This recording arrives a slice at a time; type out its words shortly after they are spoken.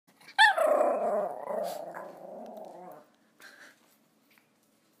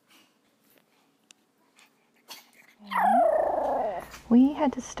We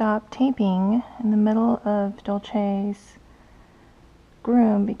had to stop taping in the middle of Dolce's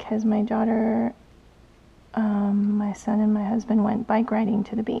groom because my daughter, my son and my husband went bike riding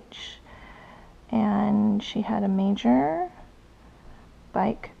to the beach, and she had a major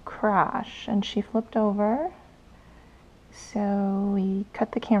bike crash and she flipped over. So we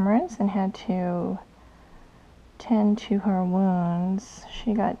cut the cameras and had to tend to her wounds.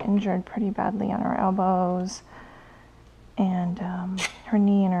 She got injured pretty badly on her elbows and her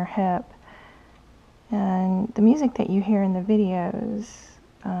knee and her hip. And the music that you hear in the videos,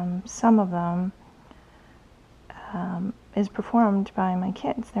 some of them, is performed by my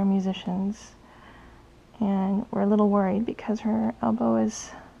kids. They're musicians. And we're a little worried because her elbow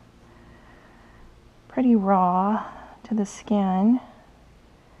is pretty raw to the skin.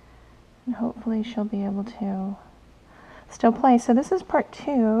 And hopefully she'll be able to still play. So this is part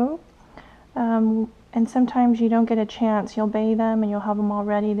 2. And sometimes you don't get a chance. You'll bathe them and you'll have them all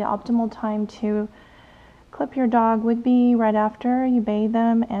ready. The optimal time to clip your dog would be right after you bathe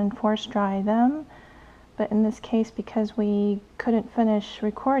them and force dry them. But in this case, because we couldn't finish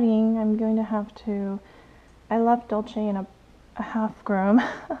recording, I'm going to have to... I left Dolce in a half groom.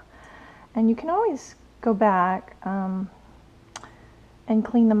 And you can always go back and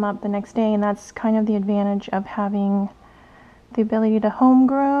clean them up the next day. And that's kind of the advantage of having the ability to home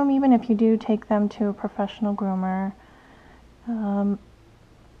groom, even if you do take them to a professional groomer. You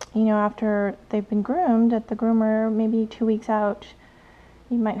know, after they've been groomed at the groomer, maybe 2 weeks out,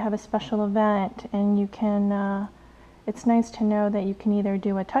 you might have a special event, and you can, it's nice to know that you can either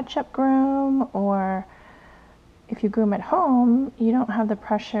do a touch-up groom, or if you groom at home, you don't have the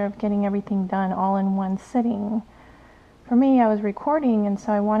pressure of getting everything done all in one sitting. For me, I was recording, and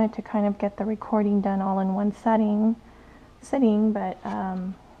so I wanted to kind of get the recording done all in one sitting, but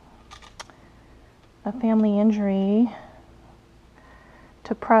a family injury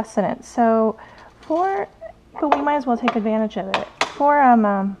took precedence. So but we might as well take advantage of it.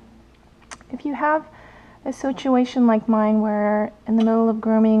 If you have a situation like mine where in the middle of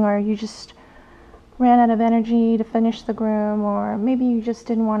grooming, or you just ran out of energy to finish the groom, or maybe you just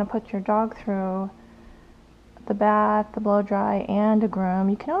didn't want to put your dog through the bath, the blow dry, and a groom,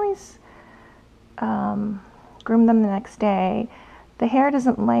 you can always groom them the next day. The hair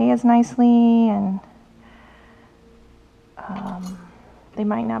doesn't lay as nicely, and they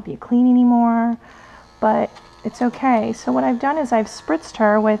might not be clean anymore, but it's okay. So what I've done is I've spritzed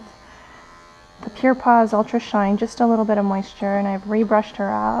her with the Pure Paws Ultra Shine, just a little bit of moisture, and I've rebrushed her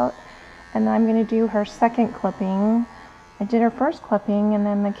out. And then I'm going to do her second clipping. I did her first clipping, and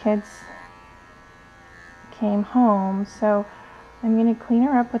then the kids came home. So I'm going to clean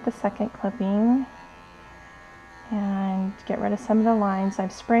her up with the second clipping and get rid of some of the lines.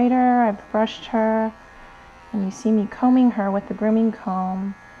 I've sprayed her, I've brushed her, and you see me combing her with the grooming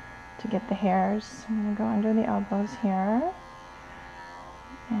comb to get the hairs. I'm going to go under the elbows here.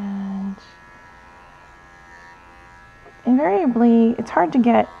 And invariably, it's hard to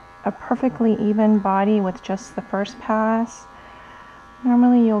get a perfectly even body with just the first pass.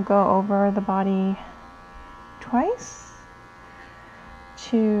 Normally you'll go over the body twice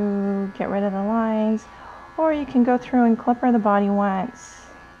to get rid of the lines, or you can go through and clipper the body once,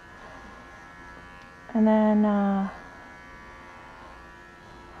 and then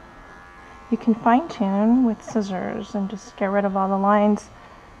you can fine-tune with scissors and just get rid of all the lines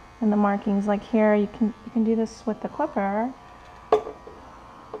and the markings. Like here, you can do this with the clipper,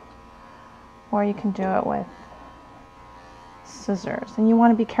 or you can do it with scissors. And you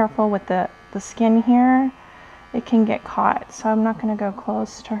want to be careful with the skin here. It can get caught, so I'm not going to go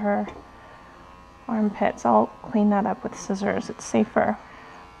close to her armpits. I'll clean that up with scissors. It's safer.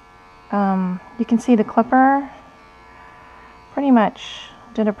 You can see the clipper pretty much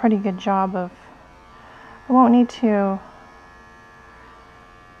did a pretty good job of... I won't need to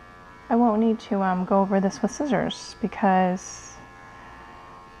go over this with scissors because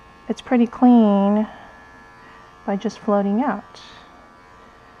it's pretty clean by just floating out.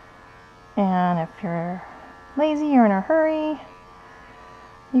 And if you're lazy or in a hurry,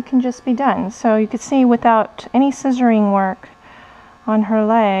 you can just be done. So you could see without any scissoring work on her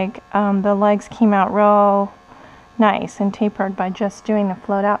leg, the legs came out real nice and tapered by just doing the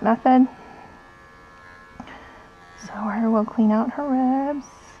float out method. So here we'll clean out her ribs,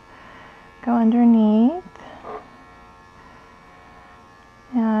 go underneath.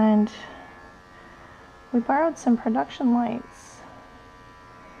 And we borrowed some production lights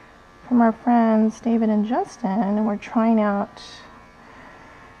from our friends David and Justin, and we're trying out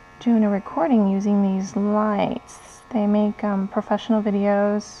doing a recording using these lights. They make professional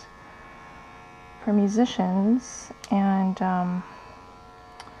videos for musicians, and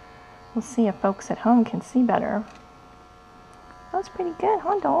We'll see if folks at home can see better. That's pretty good,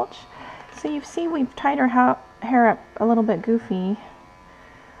 huh, Dolce? So you see we've tied her hair up a little bit goofy.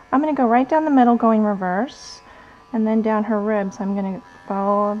 I'm going to go right down the middle going reverse, and then down her ribs I'm going to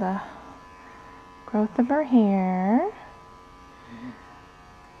follow the growth of her hair.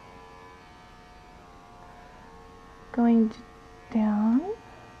 Going down,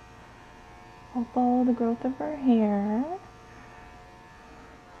 I'll follow the growth of her hair.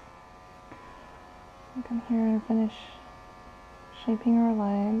 I'll come here and finish shaping her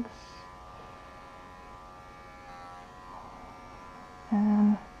legs.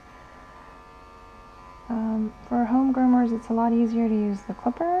 And for home groomers, it's a lot easier to use the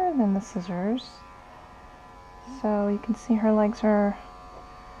clipper than the scissors. So you can see her legs are,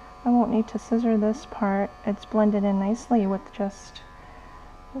 I won't need to scissor this part. It's blended in nicely with just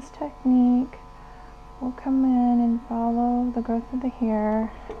this technique. We'll come in and follow the growth of the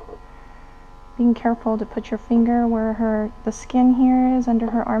hair. Being careful to put your finger where the skin here is under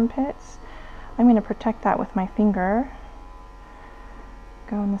her armpits. I'm going to protect that with my finger.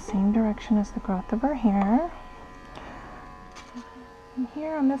 Go in the same direction as the growth of her hair. And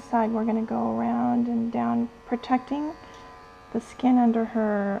here on this side we're going to go around and down, protecting the skin under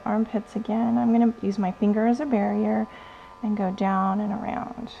her armpits again. I'm going to use my finger as a barrier and go down and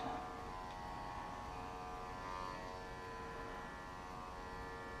around.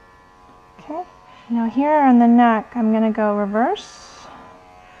 Okay, now here on the neck I'm going to go reverse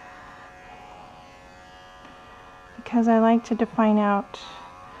because I like to define out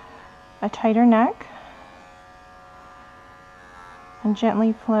a tighter neck, and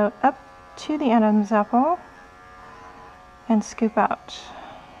gently float up to the Adam's apple and scoop out.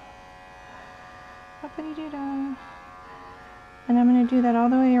 Uppity-doo-dah. And I'm going to do that all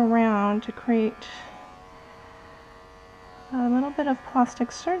the way around to create a little bit of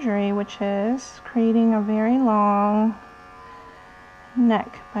plastic surgery, which is creating a very long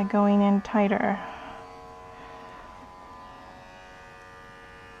neck by going in tighter.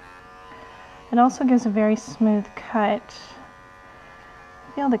 It also gives a very smooth cut.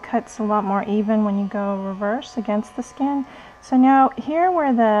 I feel the cut's a lot more even when you go reverse against the skin. So now here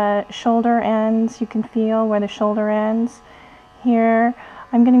where the shoulder ends, you can feel where the shoulder ends. Here,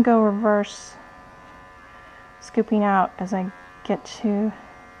 I'm going to go reverse, scooping out as I get to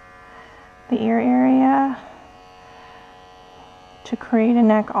the ear area to create a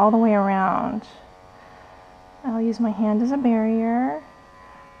neck all the way around. I'll use my hand as a barrier,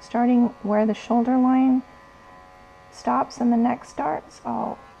 starting where the shoulder line stops and the neck starts.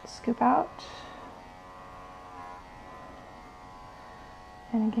 I'll scoop out.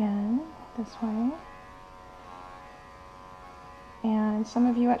 And again, this way. And some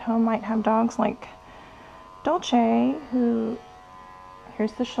of you at home might have dogs like Dolce, who,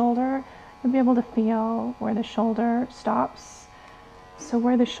 here's the shoulder. You'll be able to feel where the shoulder stops. So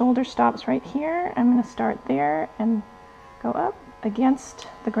where the shoulder stops right here, I'm going to start there and go up against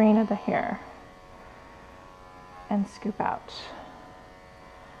the grain of the hair and scoop out.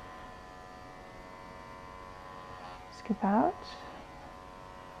 Scoop out.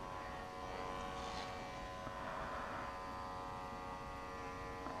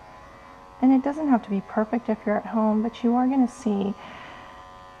 And it doesn't have to be perfect if you're at home, but you are going to see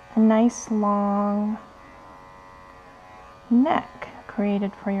a nice long neck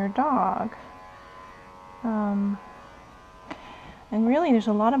created for your dog. And really there's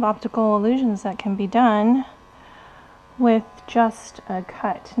a lot of optical illusions that can be done with just a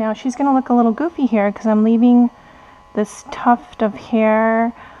cut. Now she's going to look a little goofy here because I'm leaving this tuft of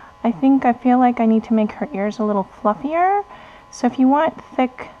hair. I feel like I need to make her ears a little fluffier. So if you want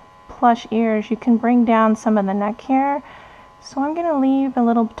thick plush ears, you can bring down some of the neck hair. So I'm going to leave a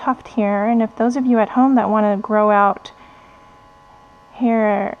little tuft here, and if those of you at home that want to grow out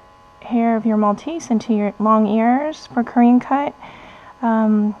hair of your Maltese into your long ears for Korean cut,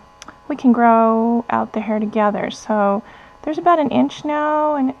 we can grow out the hair together. So there's about an inch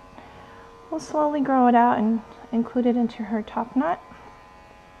now, and we'll slowly grow it out and include it into her top knot.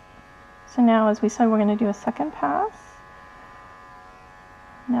 So now, as we said, we're going to do a second pass.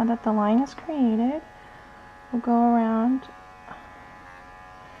 Now that the line is created, we'll go around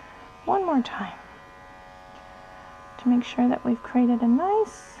one more time to make sure that we've created a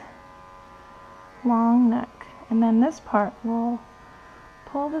nice long neck. And then this part, we'll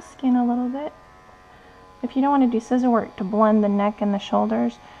pull the skin a little bit. If you don't want to do scissor work to blend the neck and the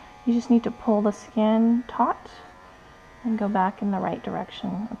shoulders, you just need to pull the skin taut and go back in the right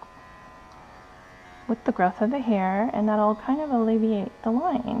direction with the growth of the hair, and that'll kind of alleviate the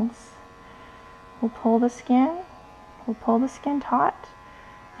lines. We'll pull the skin taut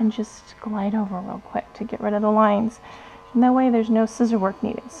and just glide over real quick to get rid of the lines. And that way there's no scissor work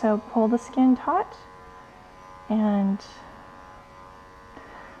needed. So pull the skin taut and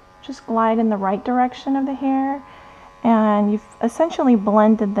just glide in the right direction of the hair, and you've essentially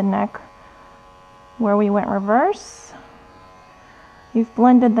blended the neck where we went reverse. You've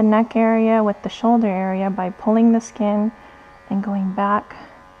blended the neck area with the shoulder area by pulling the skin and going back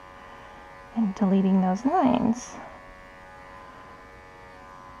and deleting those lines.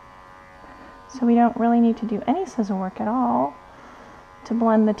 So we don't really need to do any scissor work at all to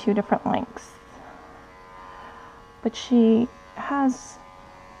blend the two different lengths. But she has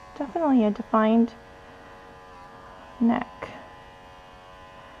definitely a defined neck.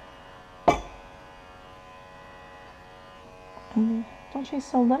 And Dolce's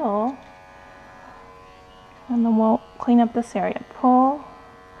so little. And then we'll clean up this area. Pull.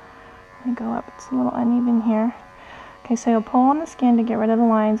 Let me go up. It's a little uneven here. Okay, so you'll pull on the skin to get rid of the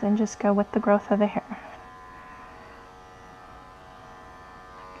lines and just go with the growth of the hair.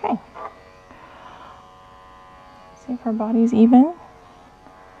 Okay. See if our body's even.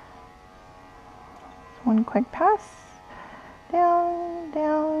 One quick pass. Down,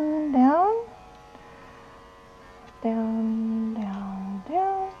 down, down. Down, down,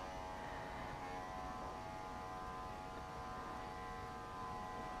 down.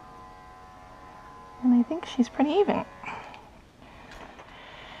 And I think she's pretty even.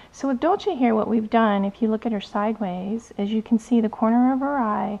 So with Dolce here, what we've done, if you look at her sideways, as you can see the corner of her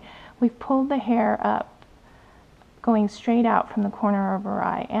eye, we've pulled the hair up, going straight out from the corner of her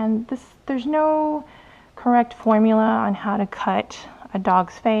eye. And there's no correct formula on how to cut a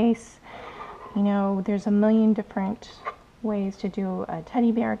dog's face. You know, there's a million different ways to do a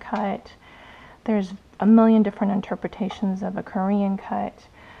teddy bear cut. There's a million different interpretations of a Korean cut.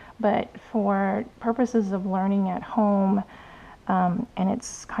 But for purposes of learning at home, and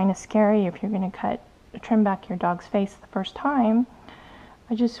it's kind of scary if you're going to trim back your dog's face the first time,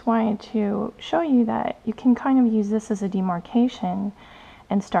 I just wanted to show you that you can kind of use this as a demarcation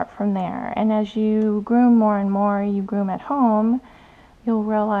and start from there. And as you groom more and more, you groom at home, you'll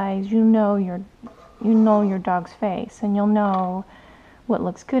realize you know your dog's face, and you'll know what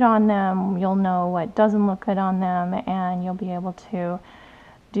looks good on them, you'll know what doesn't look good on them, and you'll be able to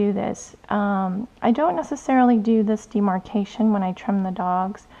do this. I don't necessarily do this demarcation when I trim the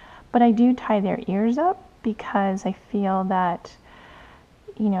dogs, but I do tie their ears up because I feel that,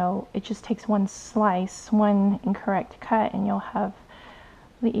 you know, it just takes one slice, one incorrect cut, and you'll have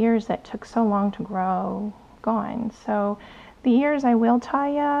the ears that took so long to grow gone. So the ears I will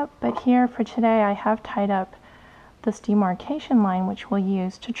tie up, but here for today I have tied up this demarcation line, which we'll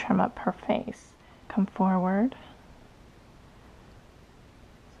use to trim up her face. Come forward.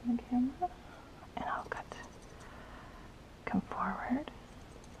 The camera, and I'll cut. Come forward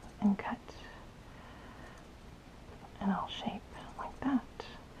and cut, and I'll shape like that.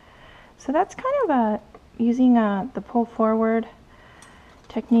 So that's kind of using the pull forward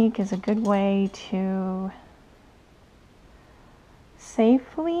technique is a good way to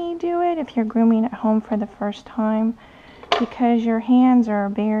safely do it if you're grooming at home for the first time, because your hands are a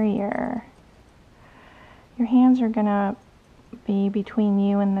barrier. Your hands are gonna be between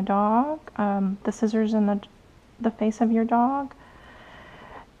you and the dog, the scissors and the face of your dog.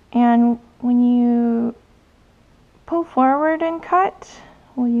 And when you pull forward and cut,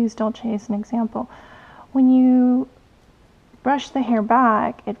 we'll use Dolce as an example. When you brush the hair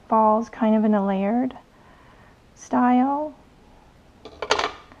back, it falls kind of in a layered style.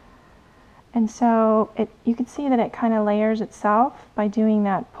 And so you can see that it kind of layers itself by doing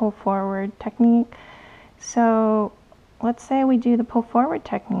that pull forward technique. So let's say we do the pull forward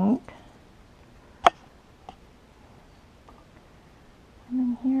technique. And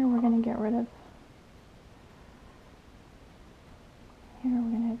then here we're going to get rid of, here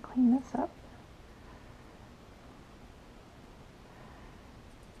we're going to clean this up.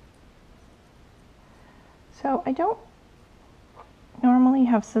 So I don't normally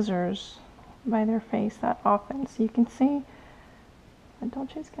have scissors by their face that often, so you can see that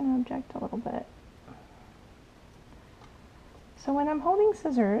Dolce's going to object a little bit. So when I'm holding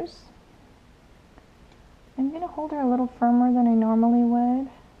scissors, I'm going to hold her a little firmer than I normally would.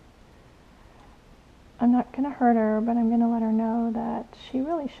 I'm not going to hurt her, but I'm going to let her know that she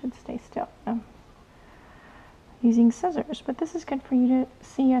really should stay still. I'm using scissors, but this is good for you to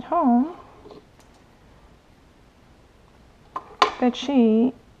see at home that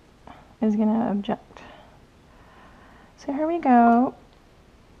she is going to object. So here we go.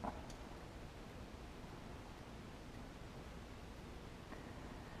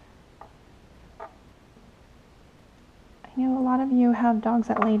 I You know, a lot of you have dogs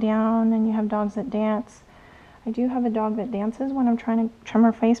that lay down and you have dogs that dance. I do have a dog that dances when I'm trying to trim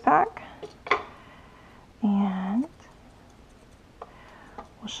her face back. And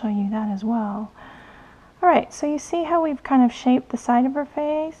we'll show you that as well. Alright, so you see how we've kind of shaped the side of her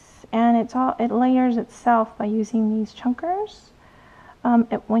face, and it layers itself by using these chunkers.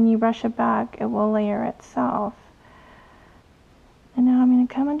 When you brush it back, it will layer itself. And now I'm going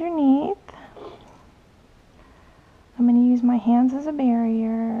to come underneath. I'm going to use my hands as a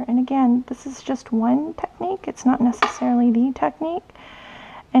barrier. And again, this is just one technique. It's not necessarily the technique.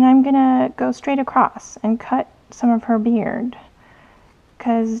 And I'm going to go straight across and cut some of her beard.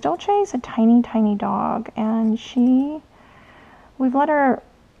 Because Dolce is a tiny, tiny dog. And we've let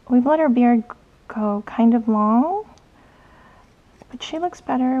her beard go kind of long. But she looks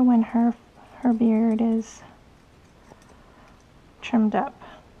better when her beard is trimmed up.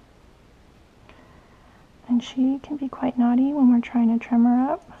 And she can be quite naughty when we're trying to trim her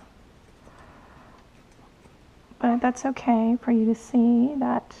up. But that's okay for you to see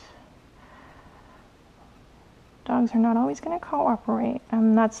that dogs are not always going to cooperate.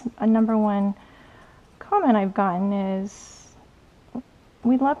 And that's a #1 comment I've gotten is,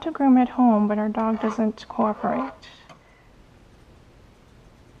 we'd love to groom at home, but our dog doesn't cooperate.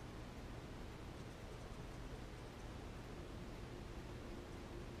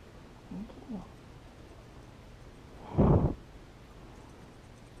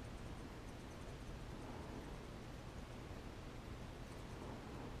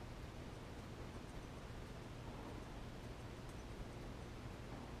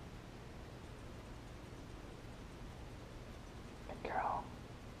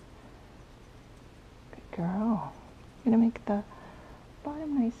 Girl. I'm gonna make the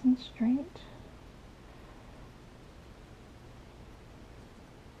bottom nice and straight.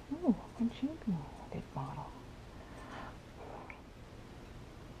 Ooh, would you be a good model?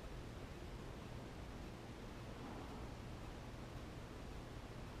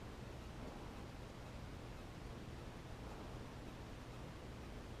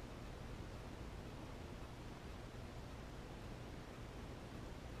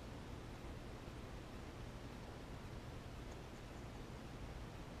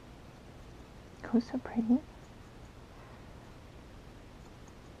 Who's so pretty?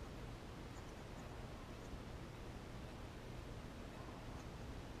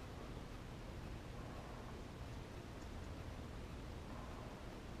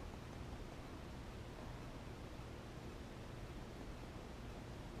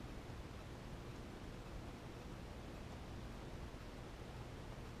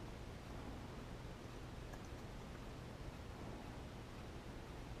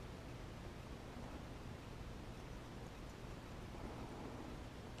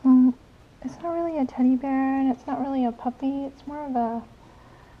 It's not really a teddy bear, and it's not really a puppy. It's more of a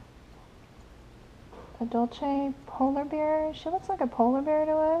Dolce polar bear. She looks like a polar bear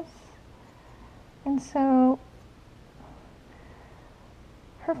to us. And so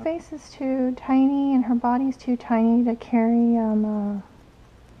her face is too tiny and her body's too tiny to carry a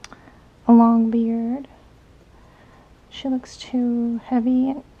long beard. She looks too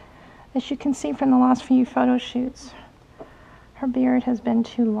heavy. And as you can see from the last few photo shoots, her beard has been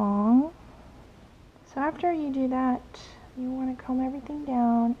too long. So after you do that, you want to comb everything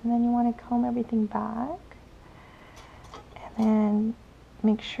down, and then you want to comb everything back. And then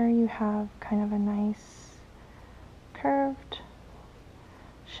make sure you have kind of a nice curved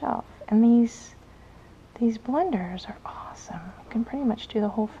shelf. And these blenders are awesome. You can pretty much do the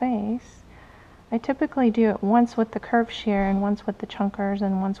whole face. I typically do it once with the curved shear and once with the chunkers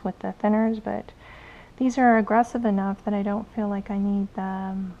and once with the thinners, but these are aggressive enough that I don't feel like I need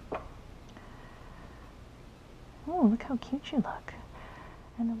them. Oh, look how cute you look.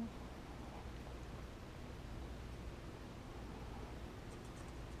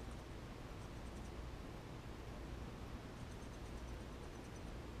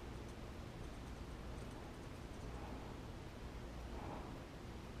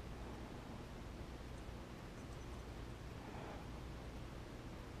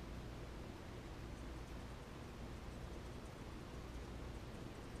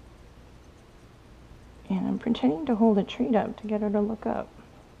 And I'm pretending to hold a treat up to get her to look up.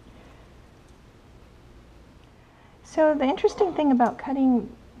 So the interesting thing about cutting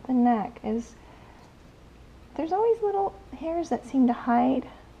the neck is there's always little hairs that seem to hide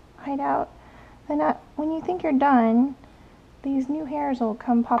out. Then when you think you're done, these new hairs will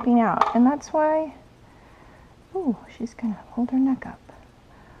come popping out. And that's why, ooh, she's gonna hold her neck up.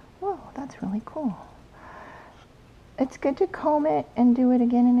 Whoa, that's really cool. It's good to comb it and do it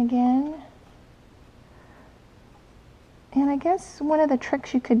again and again. And I guess one of the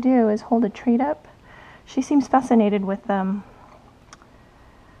tricks you could do is hold a treat up. She seems fascinated with the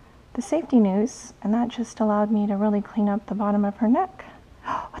safety noose, and that just allowed me to really clean up the bottom of her neck.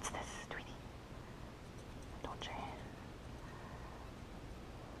 What's this, Tweety? Dolce.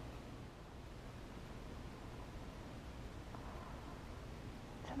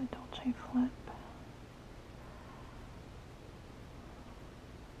 To the Dolce flip.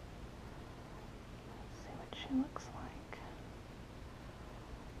 Let's see what she looks like.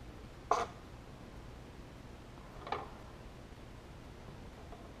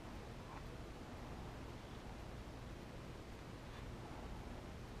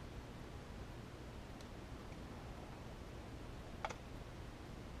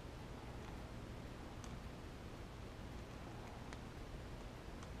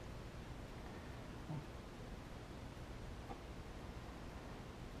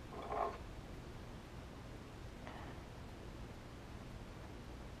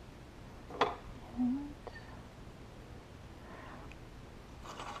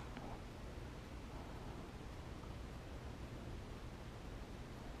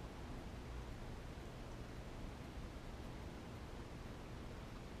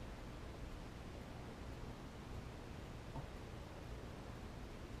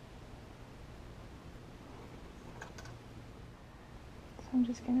 So I'm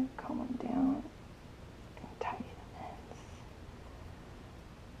just going to comb them down and tighten the ends,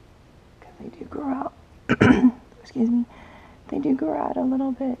 because they do grow out. Excuse me. They do grow out a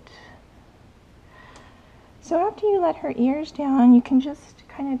little bit. So after you let her ears down, you can just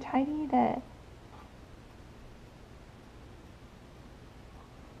kind of tidy that.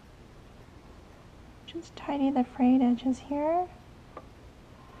 Just tidy the frayed edges here.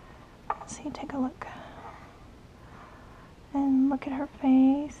 So you take a look. And look at her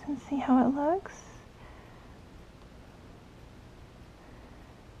face and see how it looks.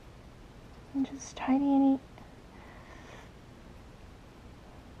 And just tidy any.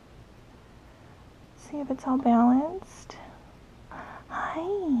 See if it's all balanced.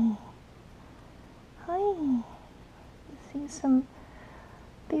 Hi. Hi. See some,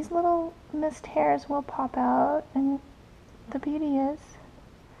 these little missed hairs will pop out, and the beauty is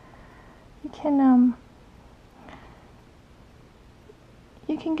you can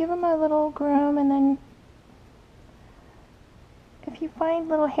give them a little groom, and then if you find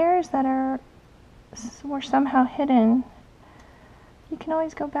little hairs that were somehow hidden, you can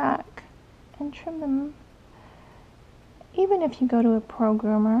always go back and trim them. Even if you go to a pro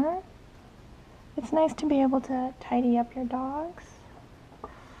groomer, it's nice to be able to tidy up your dogs.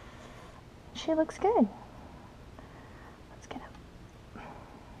 She looks good. Let's get up.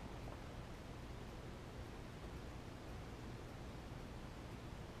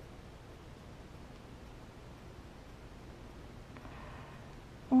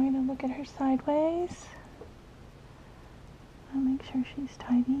 I'm going to look at her sideways. I'll make sure she's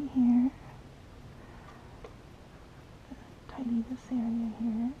tidy here. Tidy this area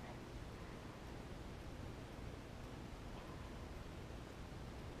here.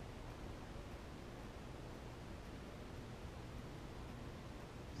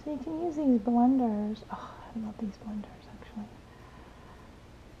 So you can use these blenders. Oh, I love these blenders actually.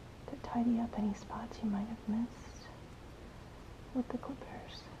 To tidy up any spots you might have missed with the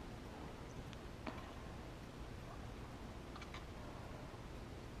clippers.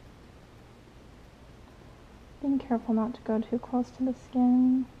 Being careful not to go too close to the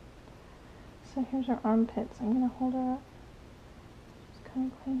skin. So here's her armpits. I'm going to hold her up. Just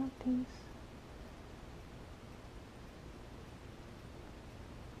kind of clean up these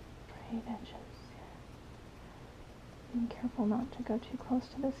frayed edges. Being careful not to go too close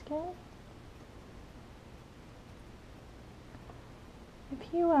to the skin.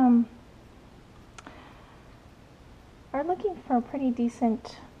 If you are looking for a pretty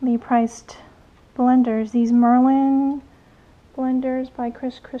decently priced blenders, these Merlin blenders by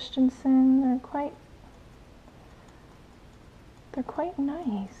Chris Christensen, they're quite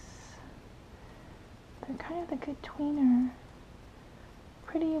nice. They're kind of the good tweener.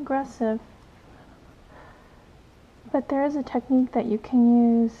 Pretty aggressive. But there is a technique that you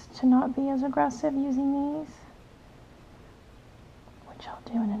can use to not be as aggressive using these, which I'll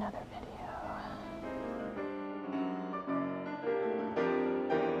do in another video.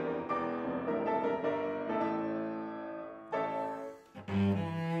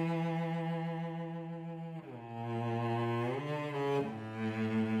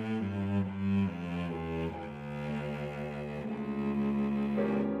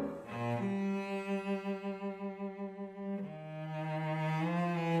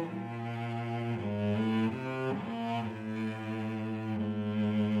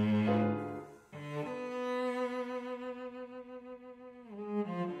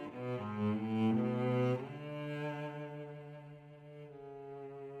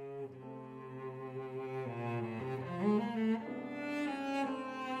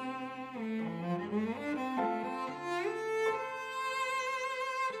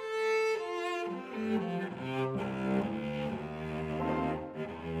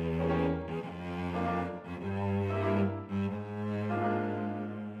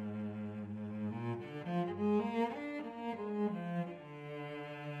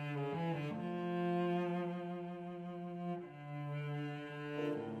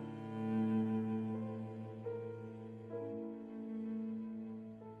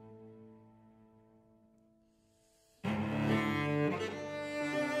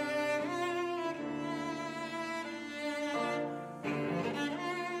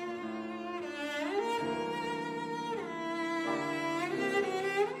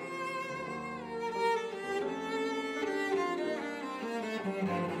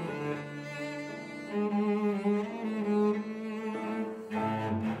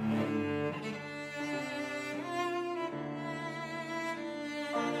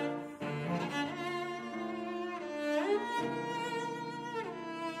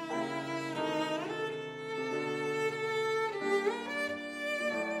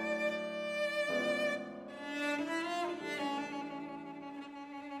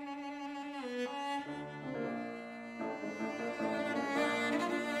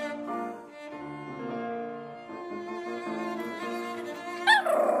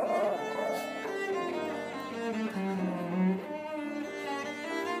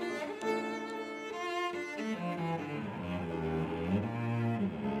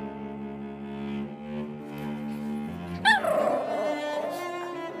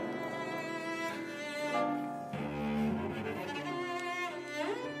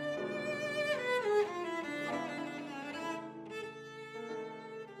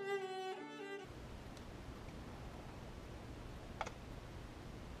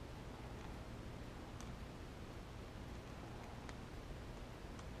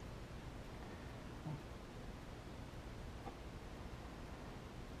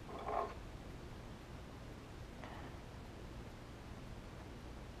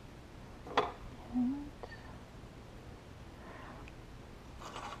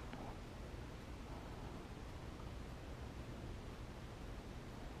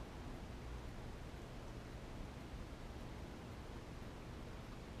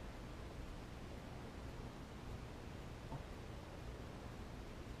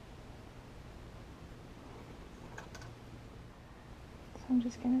 I'm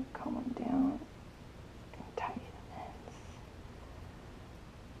just going to comb them down and tidy the ends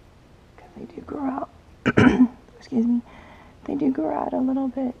because they do grow out. Excuse me. They do grow out a little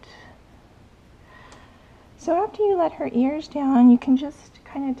bit. So after you let her ears down, you can just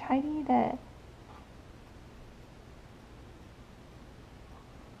kind of tidy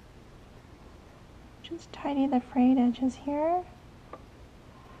the frayed edges here.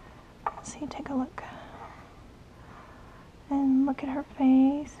 See, take a look. And look at her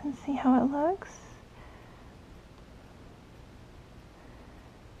face and see how it looks.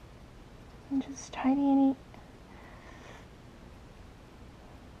 And just tidy any.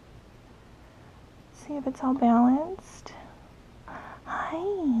 See if it's all balanced.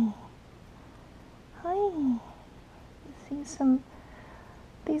 Hi. Hi. See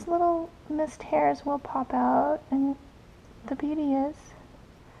these little missed hairs will pop out, and the beauty is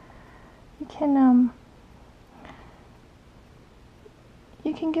you can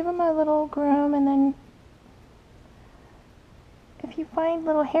give them a little groom, and then if you find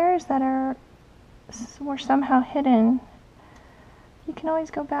little hairs that were somehow hidden, you can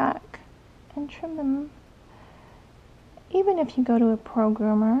always go back and trim them. Even if you go to a pro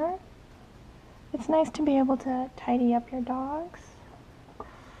groomer, it's nice to be able to tidy up your dogs.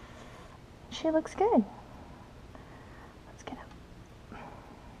 She looks good. Let's get up.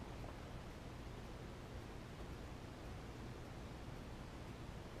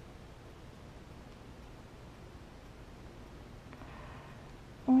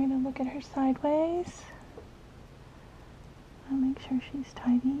 I'm going to look at her sideways. I'll make sure she's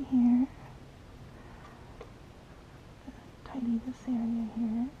tidy here. Tidy this area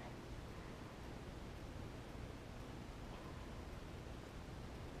here.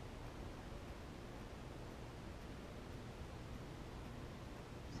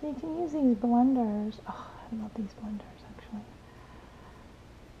 So you can use these blenders. Oh, I love these blenders actually.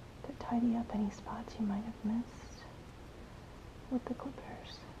 To tidy up any spots you might have missed with the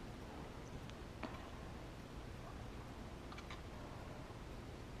clippers.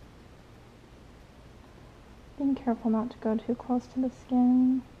 Being careful not to go too close to the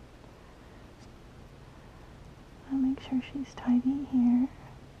skin. I'll make sure she's tidy here.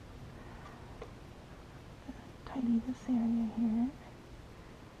 Tidy this area here.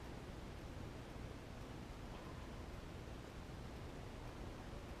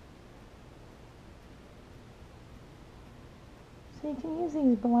 So you can use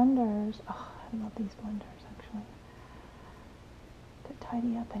these blenders. Oh, I love these blenders actually. To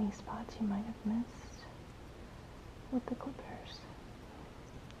tidy up any spots you might have missed with the clippers.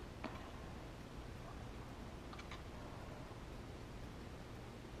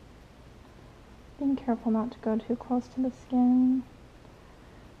 Being careful not to go too close to the skin.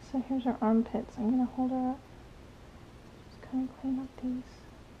 So here's her armpits. I'm going to hold her up. Just kind of clean up these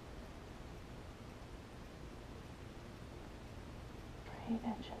frayed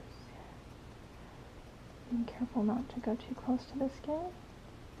edges. Being careful not to go too close to the skin.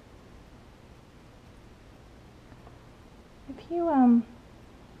 If you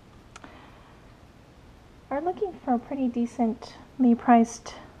are looking for pretty decently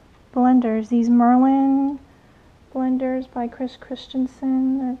priced blenders, these Merlin blenders by Chris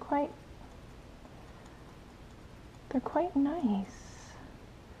Christensen, they're quite nice.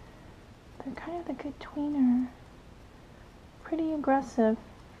 They're kind of the good tweener. Pretty aggressive.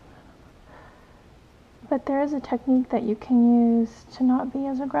 But there is a technique that you can use to not be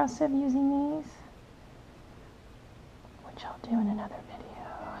as aggressive using these, which I'll do in another video.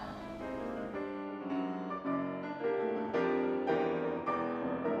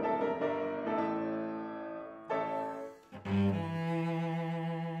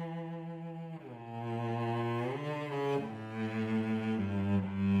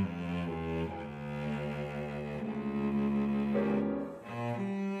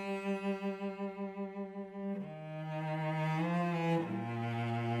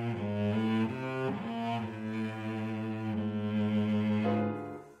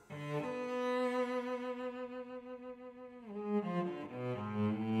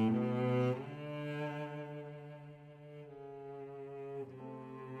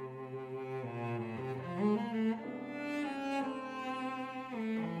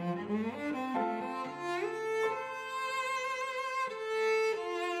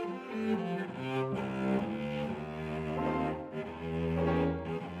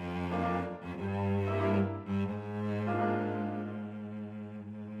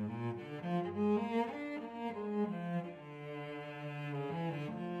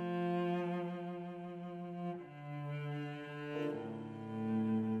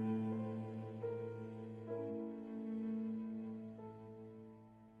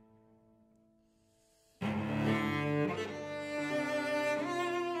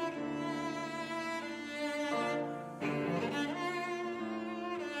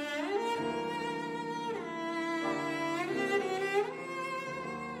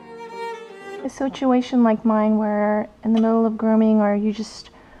 A situation like mine where in the middle of grooming, or you just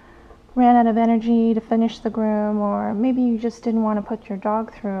ran out of energy to finish the groom, or maybe you just didn't want to put your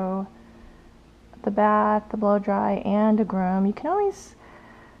dog through the bath, the blow dry, and a groom, you can always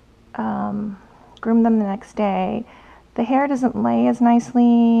groom them the next day. The hair doesn't lay as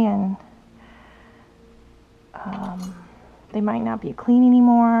nicely, and they might not be clean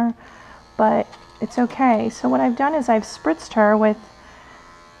anymore, but it's okay. So what I've done is I've spritzed her with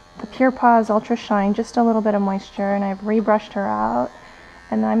the Pure Paws Ultra Shine, just a little bit of moisture, and I've rebrushed her out.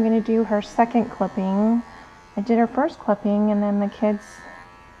 And then I'm going to do her second clipping. I did her first clipping, and then the kids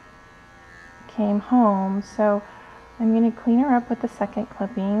came home, so I'm going to clean her up with the second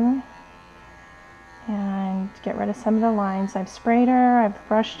clipping and get rid of some of the lines. I've sprayed her, I've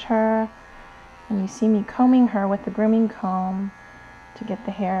brushed her, and you see me combing her with the grooming comb to get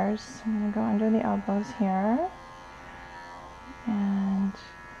the hairs. I'm going to go under the elbows here, and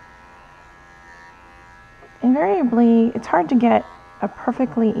invariably it's hard to get a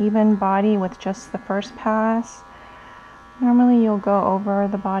perfectly even body with just the first pass. Normally you'll go over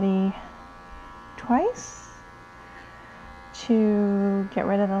the body twice to get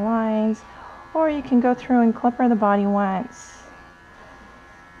rid of the lines, or you can go through and clipper the body once,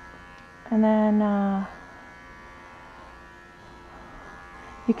 and then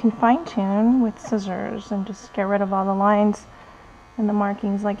you can fine-tune with scissors and just get rid of all the lines and the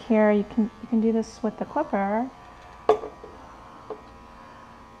markings. Like here, you can do this with the clipper,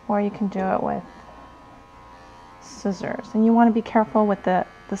 or you can do it with scissors. And you want to be careful with the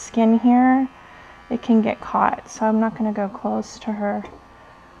skin here. It can get caught, so I'm not going to go close to her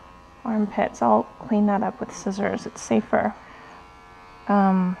armpits. I'll clean that up with scissors. It's safer.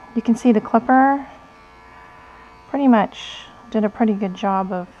 You can see the clipper pretty much did a pretty good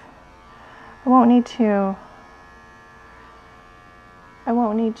job of, I won't need to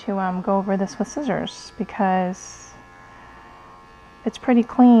go over this with scissors because it's pretty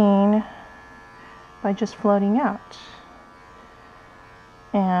clean by just floating out.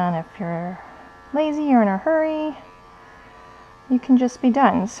 And if you're lazy or in a hurry, you can just be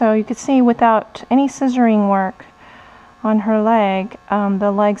done. So you can see without any scissoring work on her leg,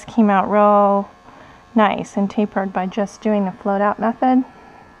 the legs came out real nice and tapered by just doing the float out method.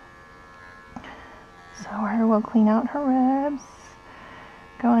 So here we'll clean out her ribs,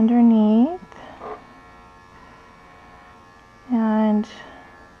 go underneath, and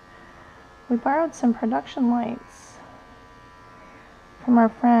we borrowed some production lights from our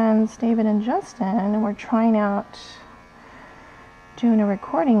friends David and Justin, and we're trying out doing a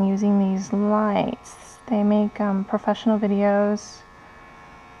recording using these lights. They make professional videos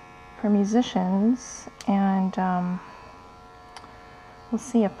for musicians, and we'll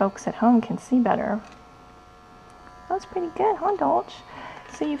see if folks at home can see better. That was pretty good, huh, Dolce?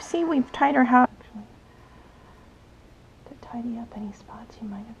 So you see we've tied her house. To tidy up any spots you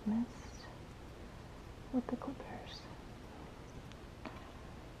might have missed with the clippers.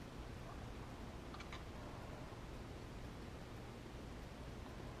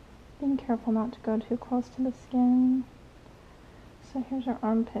 Being careful not to go too close to the skin. So here's her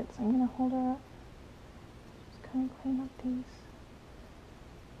armpits. I'm going to hold her up. Just kind of clean up these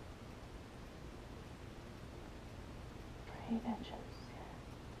frayed edges.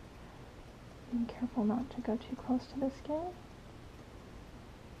 Being careful not to go too close to the skin.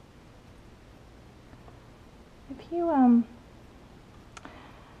 If you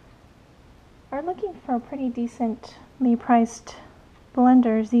are looking for pretty decently priced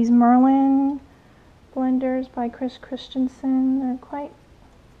blenders, these Merlin blenders by Chris Christensen, they're quite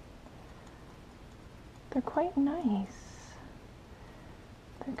nice.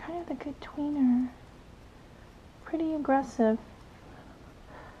 They're kind of the good tweener. Pretty aggressive.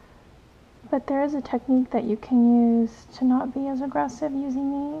 But there is a technique that you can use to not be as aggressive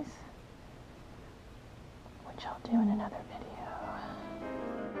using these, which I'll do in another video.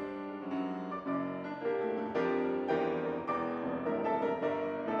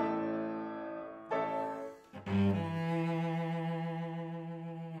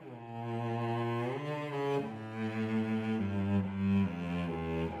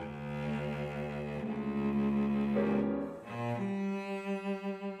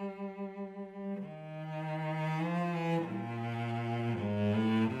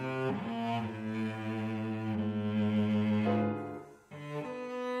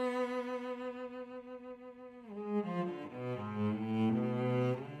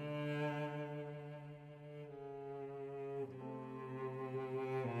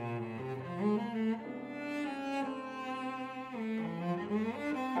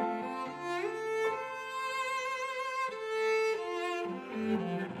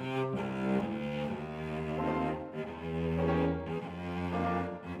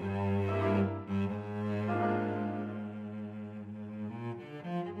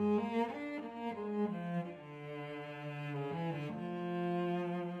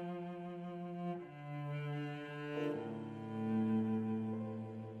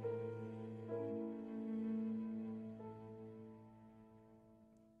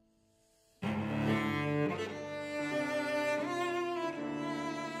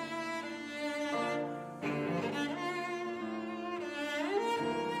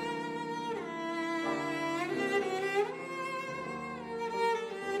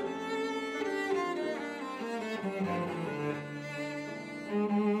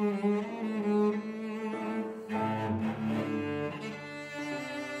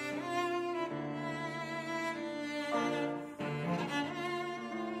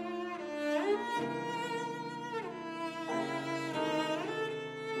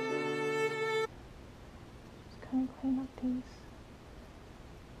 Kind of clean up these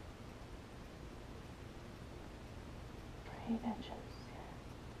frayed edges.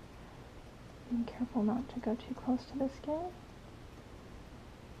 Being careful not to go too close to the skin.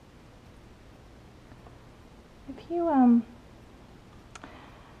 If you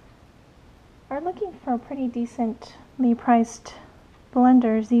are looking for pretty decently priced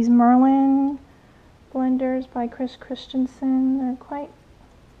blenders, these Merlin blenders by Chris Christensen, they're quite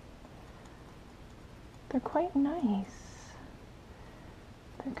nice.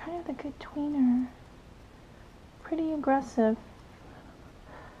 They're kind of the good tweener. Pretty aggressive.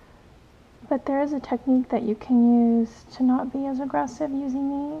 But there is a technique that you can use to not be as aggressive using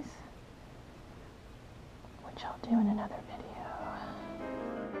these, which I'll do in another video.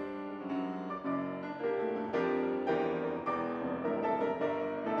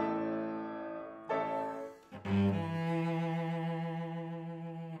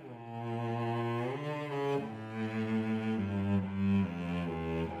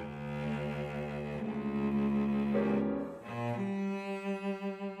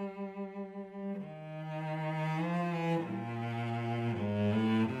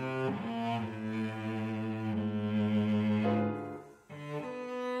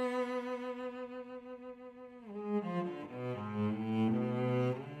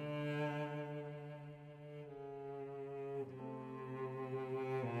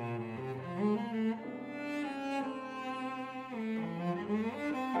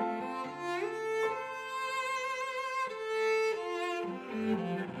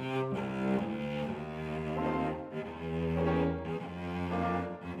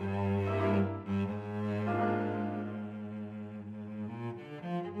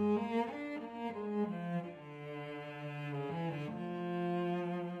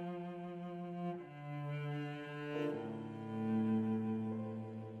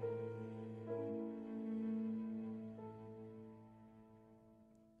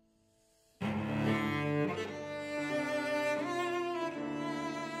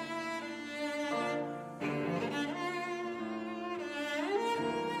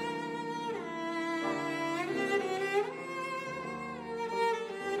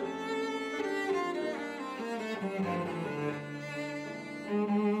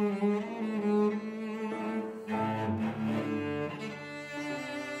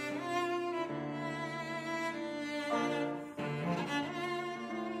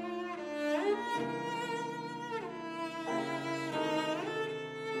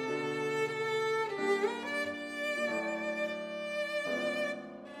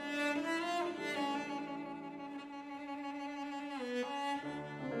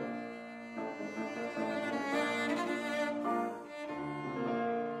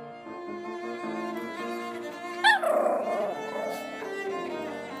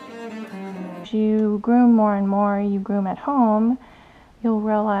 as you groom more and more, you groom at home, you'll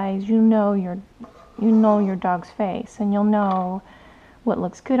realize you know your dog's face, and you'll know what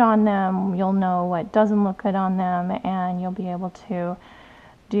looks good on them, you'll know what doesn't look good on them, and you'll be able to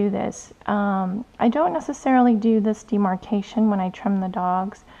do this. I don't necessarily do this demarcation when I trim the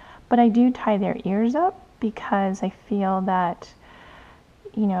dogs, but I do tie their ears up because I feel that,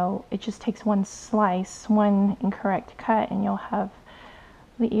 you know, it just takes one slice, one incorrect cut, and you'll have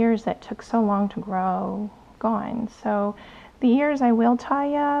the ears that took so long to grow gone. So the ears I will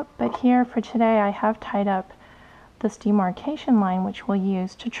tie up, but here for today I have tied up this demarcation line, which we'll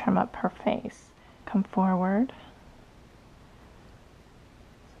use to trim up her face. Come forward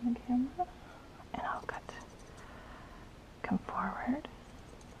to the camera, and I'll cut. Come forward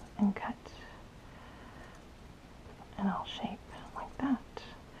and cut, and I'll shape like that.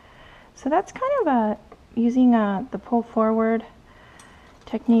 So that's kind of using the pull forward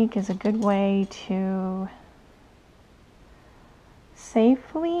technique is a good way to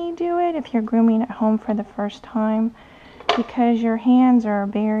safely do it if you're grooming at home for the first time, because your hands are a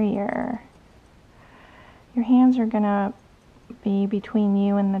barrier. Your hands are gonna be between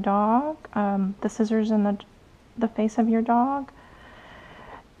you and the dog, the scissors in the face of your dog.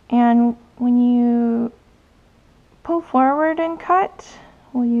 And when you pull forward and cut,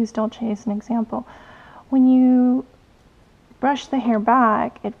 we'll use Dolce as an example. When you brush the hair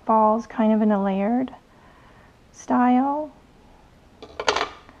back, it falls kind of in a layered style.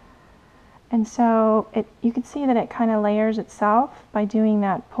 And so you can see that it kind of layers itself by doing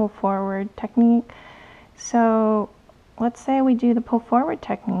that pull forward technique. So let's say we do the pull forward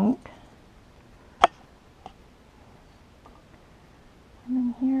technique. And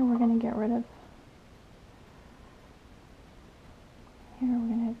then here we're going to get rid of, here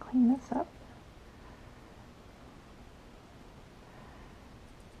we're going to clean this up.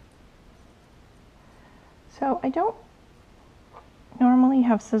 So I don't normally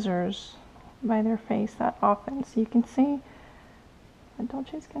have scissors by their face that often, so you can see that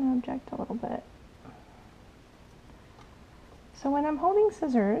Dolce's going to object a little bit. So when I'm holding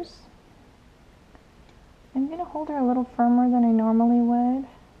scissors, I'm going to hold her a little firmer than I normally would.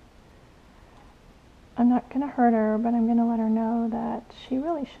 I'm not going to hurt her, but I'm going to let her know that she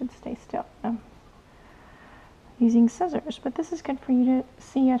really should stay still. I'm using scissors, but this is good for you to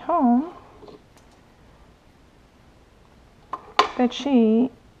see at home, that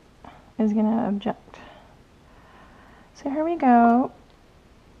she is going to object. So here we go.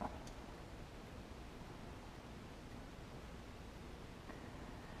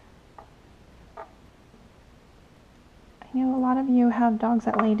 I know a lot of you have dogs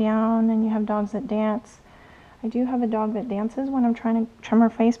that lay down and you have dogs that dance. I do have a dog that dances when I'm trying to trim her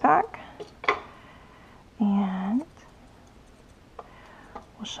face back. And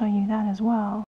we'll show you that as well.